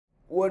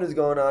What is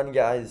going on,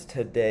 guys?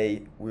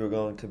 Today we're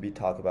going to be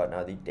talking about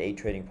now the day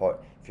trading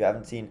part. If you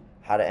haven't seen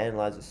how to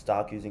analyze a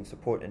stock using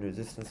support and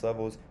resistance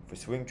levels for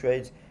swing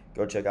trades,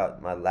 go check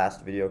out my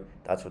last video.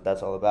 That's what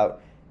that's all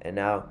about. And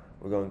now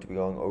we're going to be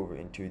going over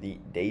into the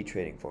day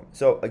trading form.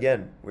 So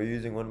again, we're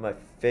using one of my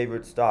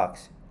favorite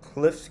stocks,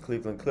 Cliffs,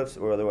 Cleveland Cliffs,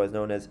 or otherwise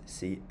known as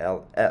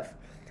CLF.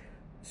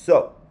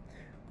 So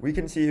we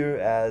can see here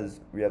as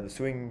we have the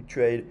swing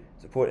trade,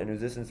 support, and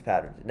resistance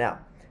patterns.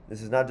 Now,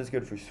 this is not just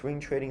good for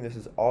swing trading, this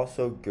is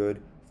also good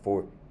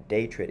for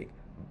day trading.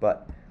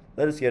 But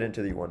let us get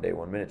into the 1 day,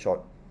 1 minute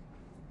chart.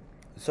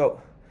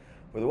 So,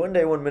 for the 1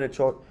 day, 1 minute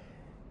chart,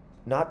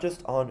 not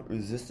just on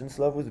resistance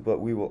levels, but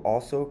we will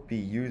also be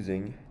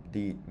using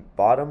the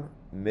bottom,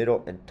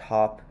 middle, and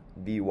top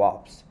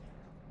VWAPs,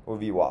 or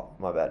VWAP,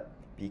 my bad,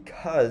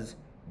 because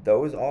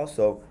those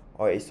also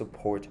are a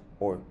support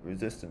or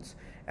resistance.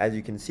 As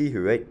you can see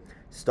here, right,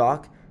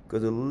 stock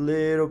goes a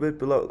little bit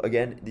below.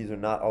 Again, these are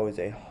not always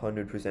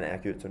 100%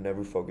 accurate, so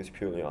never focus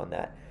purely on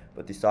that.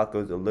 But the stock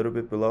goes a little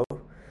bit below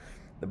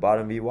the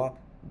bottom VWAP,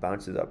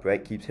 bounces up,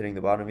 right? Keeps hitting the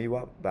bottom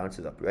VWAP,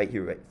 bounces up, right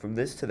here, right? From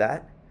this to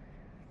that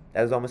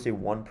is almost a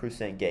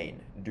 1%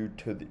 gain due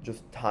to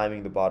just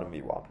timing the bottom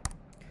VWAP.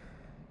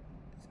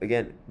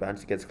 Again,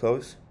 bounce gets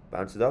close,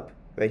 bounces up,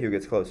 right here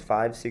gets close,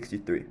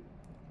 563.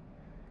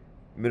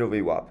 Middle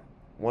VWAP,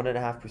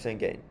 1.5%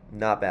 gain,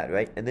 not bad,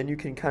 right? And then you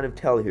can kind of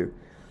tell here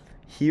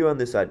on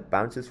this side,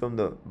 bounces from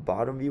the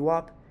bottom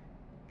VWAP,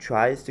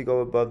 tries to go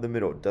above the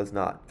middle, does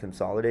not,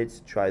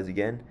 consolidates, tries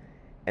again,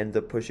 ends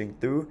up pushing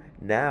through.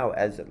 Now,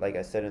 as like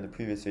I said in the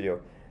previous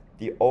video,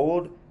 the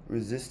old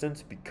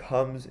resistance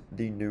becomes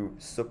the new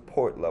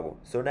support level.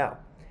 So now,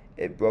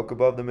 it broke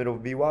above the middle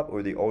VWAP,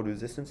 or the old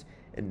resistance,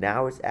 and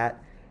now it's at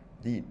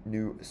the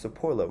new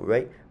support level,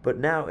 right? But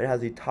now it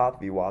has a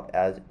top VWAP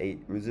as a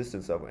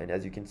resistance level, and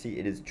as you can see,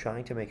 it is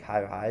trying to make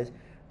higher highs,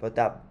 but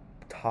that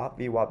top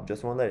VWAP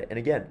just won't let it. And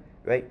again,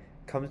 right,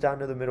 comes down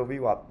to the middle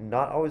VWAP,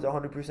 not always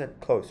 100%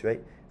 close,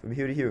 right? From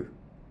here to here,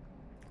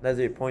 that's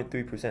a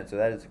 0.3%, so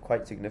that is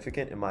quite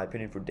significant in my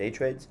opinion for day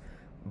trades.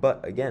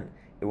 But again,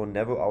 it will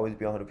never always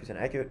be 100%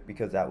 accurate,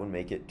 because that would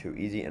make it too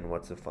easy, and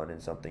what's the fun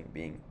in something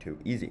being too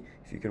easy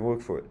if you can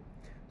work for it?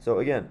 So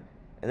again,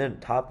 and then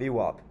top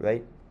VWAP,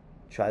 right,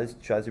 tries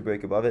to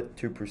break above it,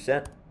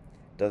 2%,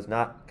 does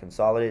not,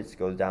 consolidates,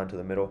 goes down to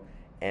the middle,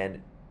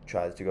 and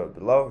tries to go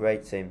below,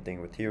 right? Same thing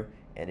with here,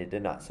 and it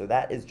did not. So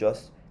that is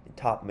just the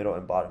top, middle,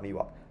 and bottom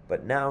VWAP.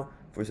 But now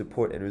for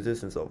support and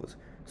resistance levels.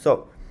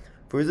 So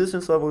for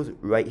resistance levels,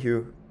 right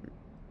here,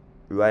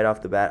 right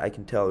off the bat, I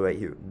can tell right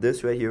here,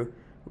 this right here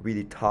will be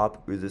the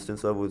top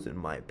resistance levels in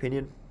my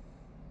opinion.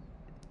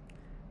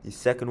 The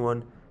second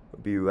one will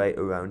be right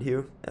around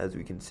here, as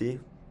we can see,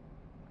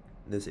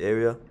 this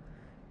area,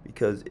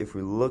 because if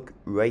we look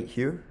right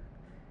here,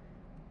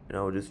 and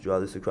I will just draw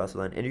this across the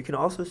line, and you can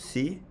also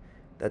see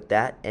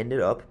that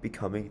ended up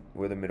becoming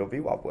where the middle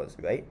VWAP was,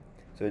 right?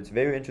 So it's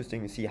very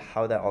interesting to see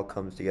how that all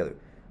comes together.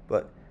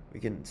 But we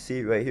can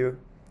see right here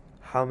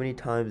how many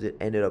times it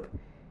ended up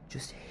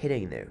just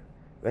hitting there,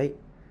 right?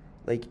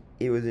 Like,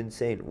 it was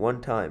insane.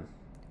 1 time,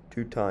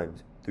 2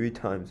 times, 3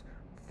 times,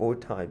 4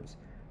 times,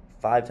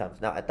 5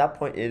 times. Now, at that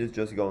point, it is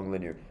just going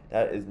linear.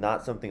 That is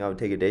not something I would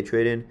take a day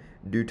trade in,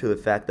 due to the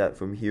fact that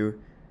from here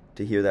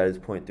to here, that is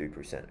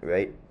 0.3%,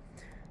 right?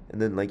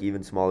 And then, like,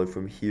 even smaller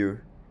from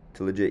here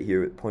to legit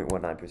here at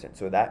 0.19%.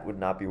 So that would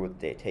not be worth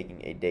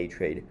taking a day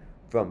trade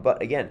from. But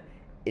again,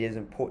 it is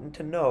important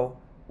to know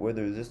where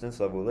the resistance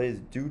level is,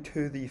 due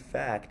to the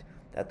fact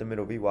that the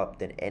middle VWAP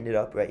then ended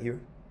up right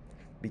here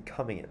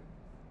becoming it.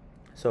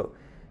 So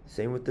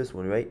same with this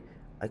one, right?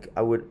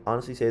 I would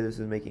honestly say this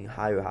is making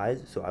higher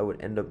highs, so I would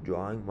end up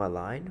drawing my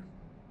line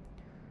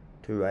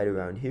to right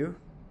around here,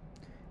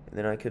 and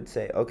then I could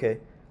say, okay,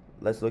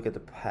 let's look at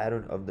the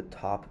pattern of the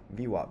top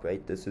VWAP,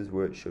 right? This is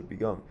where it should be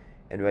going.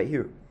 And right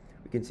here,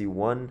 we can see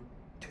 1,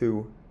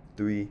 2,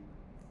 3,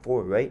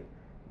 4, right?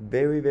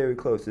 Very, very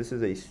close. This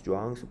is a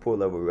strong support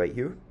level right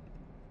here.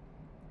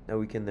 Now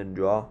we can then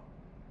draw,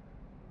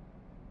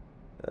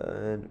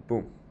 and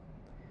boom.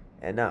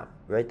 And now,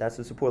 right, that's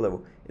the support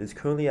level. It is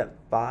currently at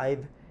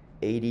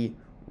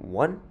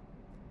 581.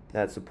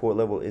 That support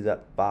level is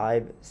at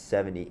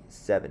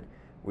 577,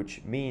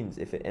 which means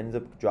if it ends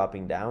up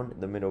dropping down,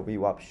 the middle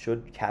VWAP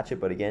should catch it,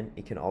 but again,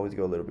 it can always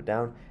go a little bit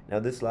down. Now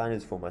this line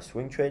is for my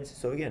swing trades,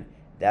 so again,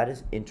 that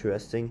is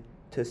interesting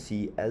to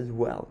see as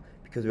well,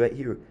 because right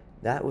here,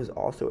 that was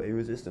also a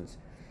resistance.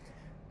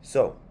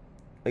 So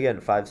again,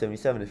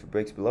 577, if it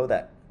breaks below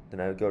that, then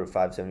I would go to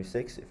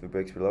 576. If it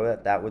breaks below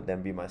that, that would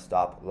then be my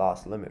stop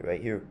loss limit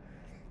right here.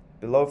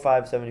 Below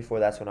 574,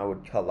 that's when I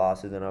would cut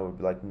losses, and I would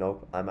be like,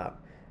 nope, I'm out.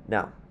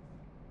 Now,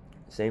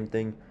 same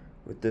thing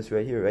with this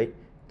right here, right?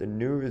 The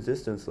new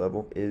resistance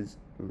level is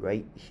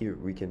right here.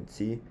 We can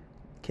see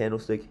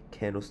candlestick,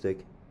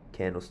 candlestick,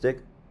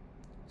 candlestick.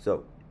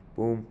 So,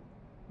 boom,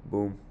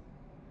 boom,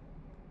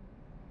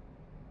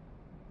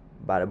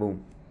 bada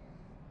boom.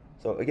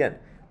 So again,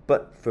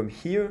 but from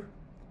here,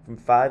 from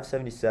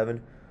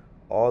 577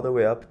 all the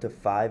way up to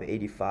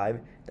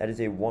 585, that is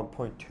a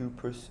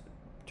 1.2%,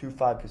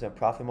 0.25%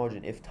 profit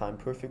margin if timed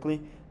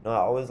perfectly. Now, I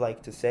always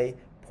like to say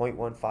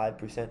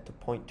 0.15% to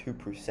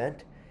 0.2%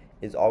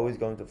 is always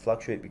going to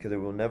fluctuate because it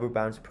will never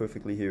bounce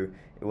perfectly here.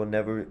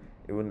 The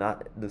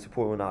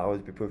support will not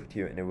always be perfect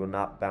here, and it will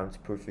not bounce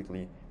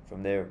perfectly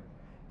from there.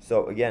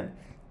 So again,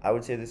 I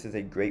would say this is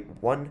a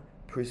great 1%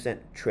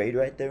 trade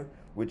right there,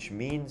 which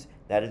means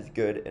that is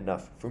good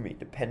enough for me.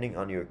 Depending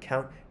on your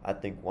account, I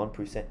think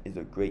 1% is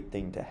a great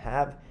thing to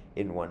have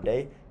in one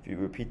day. If you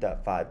repeat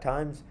that 5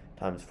 times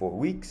 4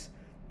 weeks,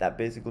 that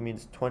basically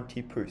means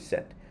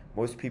 20%.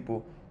 Most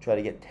people try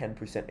to get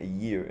 10% a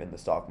year in the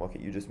stock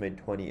market. You just made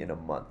 20 in a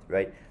month,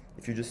 right?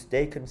 If you just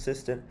stay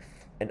consistent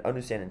and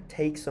understand and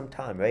take some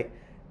time, right?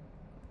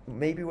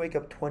 Maybe wake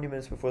up 20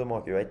 minutes before the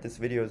market, right? This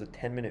video is a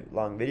 10-minute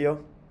long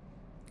video.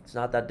 It's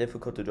not that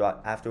difficult to draw.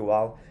 After a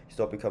while, you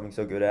start becoming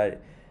so good at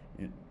it.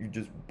 You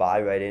just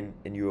buy right in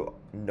and you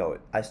know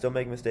it. I still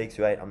make mistakes,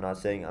 right? I'm not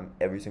saying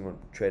every single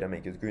trade I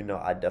make is green. No,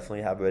 I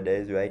definitely have red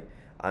days, right?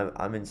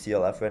 I'm in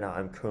CLF right now.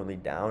 I'm currently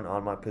down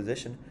on my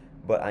position,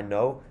 but I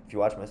know if you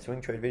watch my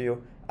swing trade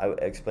video, I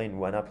explain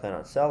when I plan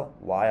on sell,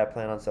 why I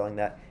plan on selling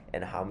that,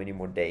 and how many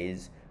more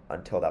days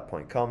until that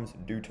point comes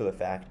due to the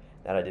fact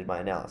that I did my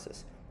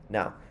analysis.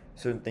 Now,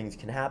 certain things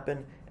can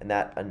happen, and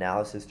that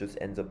analysis just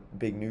ends up,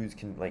 big news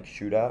can like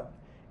shoot up,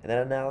 and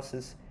that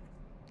analysis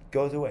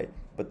goes away.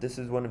 But this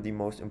is one of the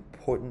most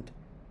important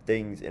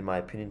things, in my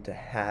opinion, to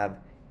have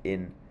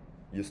in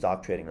your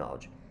stock trading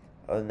knowledge.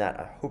 Other than that,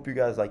 I hope you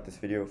guys like this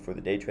video for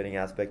the day trading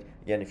aspect.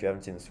 Again, if you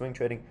haven't seen the swing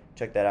trading,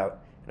 check that out.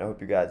 And I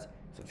hope you guys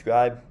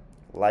subscribe,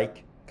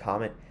 like,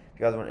 comment. If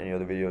you guys want any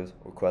other videos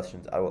or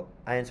questions, I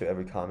answer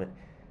every comment.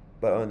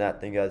 But other than that,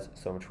 thank you guys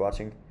so much for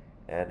watching,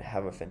 and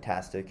have a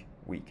fantastic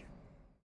week.